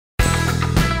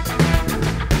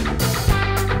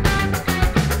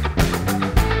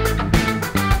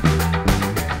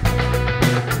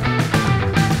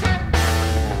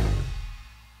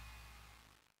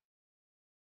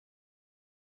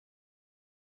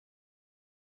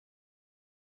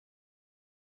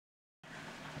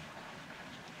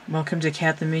Welcome to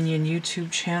CATtheMinion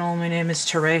YouTube channel. My name is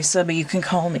Teresa, but you can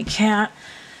call me Cat.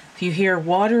 If you hear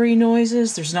watery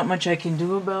noises, there's not much I can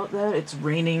do about that. It's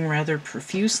raining rather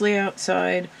profusely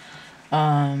outside.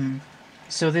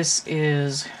 So this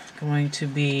is going to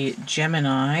be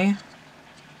Gemini.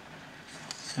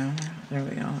 So there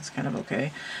we go. It's kind of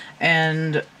okay.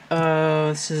 And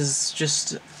this is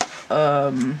just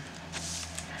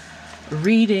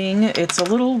reading. It's a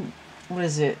little, what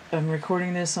is it? I'm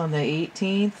recording this on the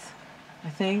 18th, I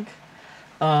think.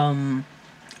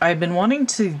 I've been wanting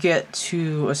to get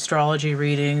to astrology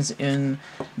readings in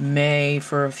May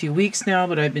for a few weeks now,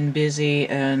 but I've been busy,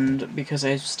 and because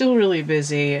I'm still really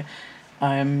busy,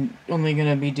 I'm only going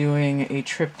to be doing a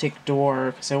triptych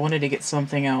door because I wanted to get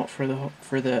something out for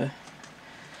the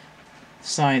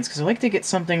signs, because I like to get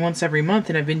something once every month,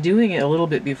 and I've been doing it a little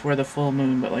bit before the full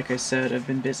moon, but like I said, I've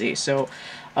been busy. So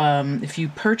if you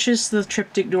purchase the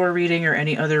triptych door reading or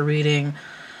any other reading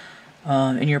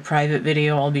in your private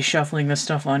video, I'll be shuffling the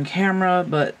stuff on camera,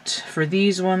 but for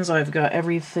these ones I've got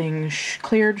everything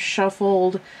cleared,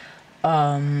 shuffled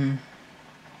out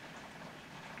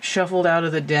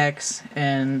of the decks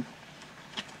and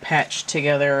patched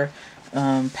together,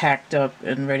 packed up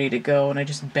and ready to go. And I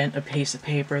just bent a piece of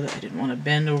paper that I didn't want to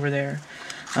bend over there.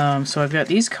 So I've got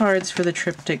these cards for the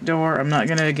triptych door. I'm not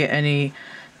gonna get any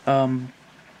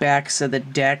backs of the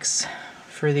decks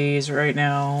for these right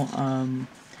now.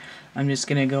 I'm just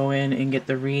gonna go in and get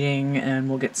the reading, and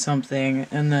we'll get something,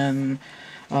 and then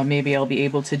maybe I'll be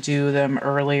able to do them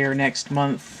earlier next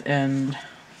month and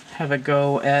have a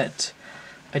go at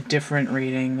a different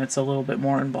reading that's a little bit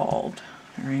more involved.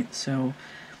 Alright, so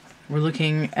we're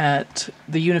looking at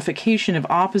the unification of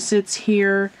opposites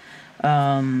here.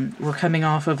 We're coming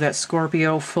off of that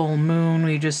Scorpio full moon.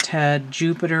 We just had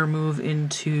Jupiter move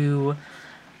into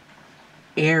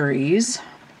Aries,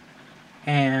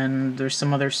 and there's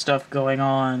some other stuff going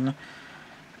on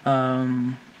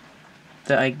that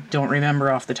I don't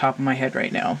remember off the top of my head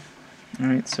right now.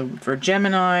 Alright, so for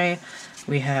Gemini,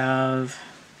 we have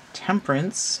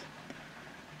Temperance,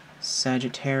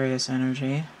 Sagittarius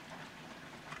energy,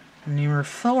 number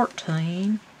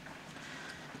 14,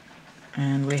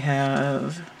 and we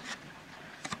have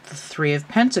the Three of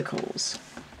Pentacles.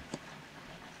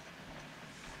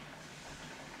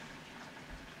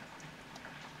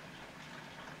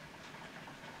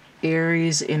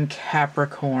 Aries in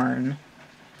Capricorn.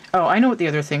 Oh, I know what the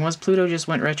other thing was. Pluto just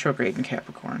went retrograde in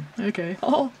Capricorn. Okay.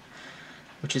 Oh.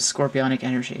 Which is Scorpionic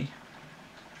energy.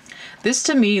 This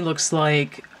to me looks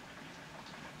like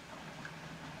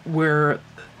we're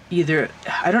either,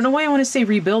 I don't know why I want to say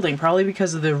rebuilding, probably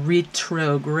because of the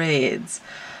retrogrades.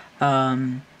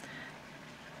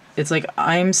 It's like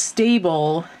I'm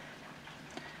stable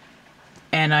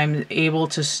and I'm able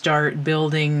to start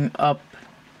building up.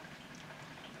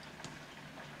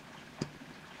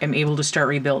 I'm able to start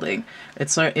rebuilding.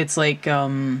 It's like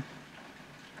the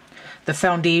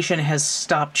foundation has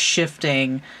stopped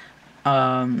shifting,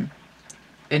 and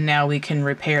now we can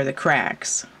repair the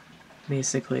cracks,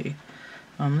 basically.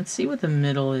 Let's see what the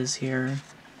middle is here.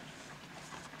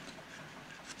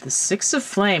 The Six of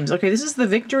Flames. Okay, this is the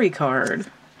victory card.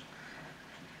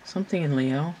 Something in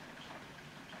Leo.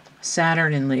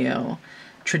 Saturn in Leo.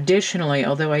 Traditionally,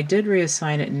 although I did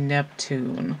reassign it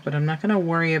Neptune, but I'm not going to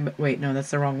worry about... Wait, no, that's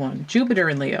the wrong one. Jupiter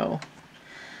in Leo.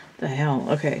 The hell?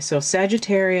 Okay, so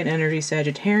Sagittarian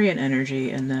energy,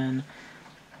 and then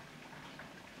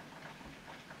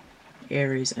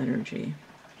Aries energy.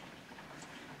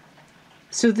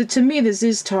 So to me, this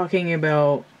is talking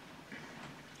about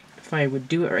if I would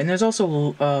do it. And there's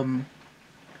also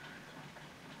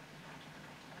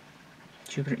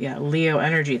Jupiter, yeah, Leo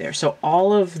energy there. So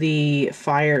all of the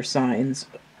fire signs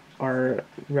are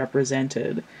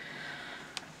represented.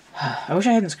 I wish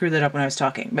I hadn't screwed that up when I was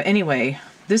talking. But anyway,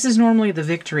 this is normally the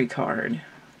victory card.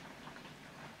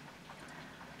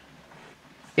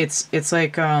 It's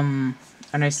like, and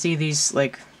I see these,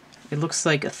 like, it looks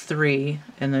like a 3,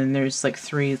 and then there's like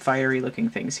 3 fiery looking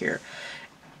things here.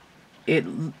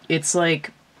 It's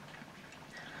like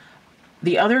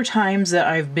the other times that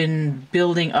I've been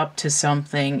building up to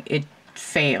something, it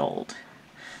failed.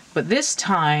 But this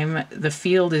time,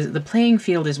 the playing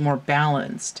field is more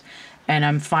balanced, and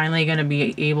I'm finally going to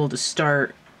be able to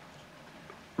start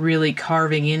really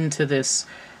carving into this.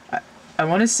 I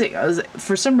want to say,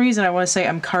 for some reason, I want to say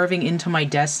I'm carving into my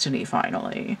destiny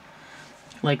finally.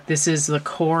 Like, this is the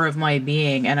core of my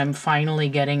being, and I'm finally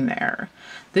getting there.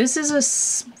 This is a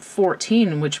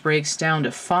 14, which breaks down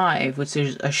to 5, which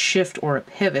is a shift or a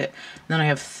pivot. And then I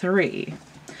have 3.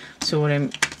 So what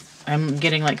I'm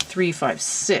getting like 3, 5,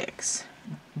 6.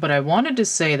 But I wanted to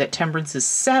say that Temperance is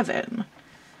 7.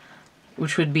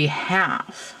 which would be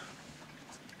half.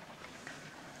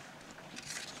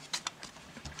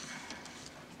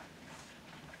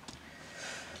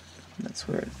 That's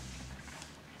weird.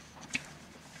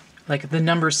 Like the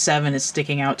number 7 is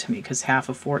sticking out to me because half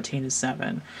of 14 is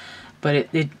 7. But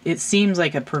it seems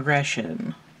like a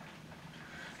progression.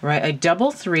 Right? I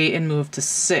double 3 and move to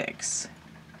 6.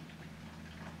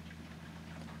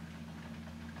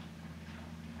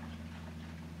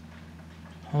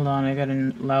 Hold on, I got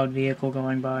a loud vehicle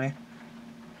going by.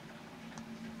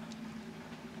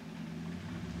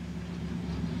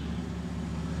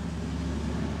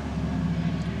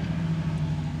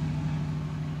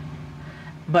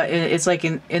 But it's like,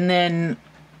 and then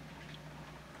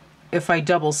if I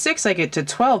double 6, I get to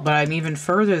 12, but I'm even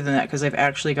further than that because I've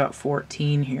actually got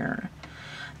 14 here.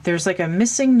 There's like a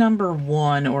missing number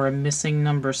 1 or a missing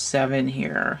number 7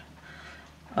 here.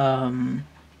 And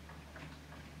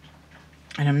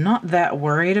I'm not that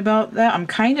worried about that. I'm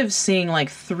kind of seeing like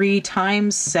 3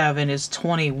 times 7 is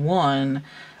 21.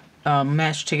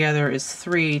 Meshed together is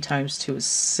 3 times 2 is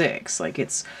 6. Like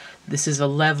this is a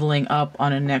leveling up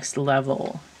on a next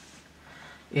level.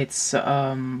 It's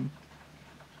like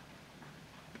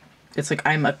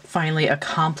I'm finally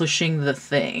accomplishing the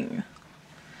thing.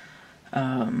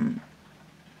 And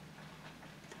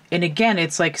again,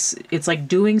 it's like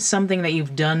doing something that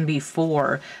you've done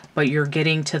before, but you're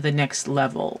getting to the next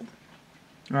level.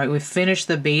 Right? We've finished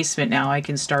the basement. Now I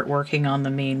can start working on the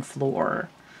main floor.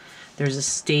 There's a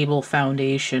stable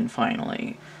foundation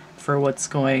finally for what's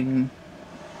going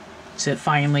to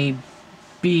finally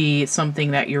be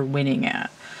something that you're winning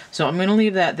at. So I'm going to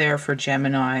leave that there for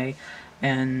Gemini,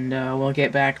 and we'll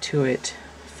get back to it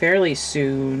fairly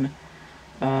soon.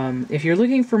 If you're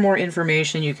looking for more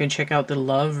information, you can check out the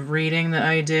love reading that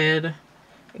I did.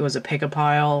 It was a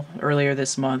pick-a-pile earlier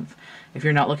this month. If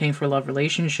you're not looking for love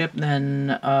relationship,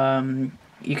 then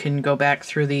you can go back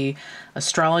through the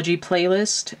astrology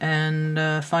playlist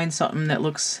and find something that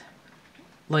looks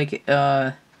like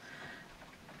it's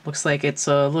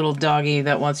a little doggy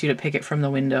that wants you to pick it from the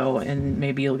window, and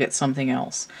maybe you'll get something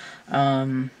else.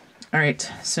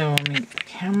 Alright, so let me get the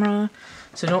camera.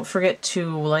 So don't forget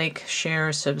to like,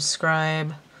 share,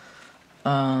 subscribe,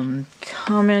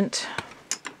 comment.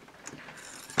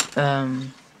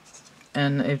 And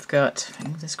I've got,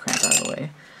 move this crap out of the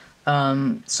way.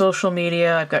 Social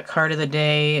media, I've got card of the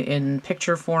day in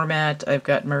picture format. I've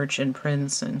got merch and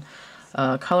prints and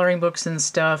coloring books and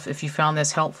stuff. If you found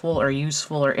this helpful or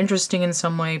useful or interesting in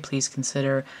some way, please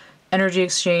consider energy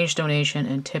exchange, donation,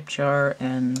 and tip jar.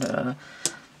 And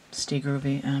stay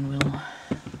groovy, and we'll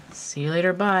see you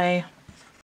later. Bye.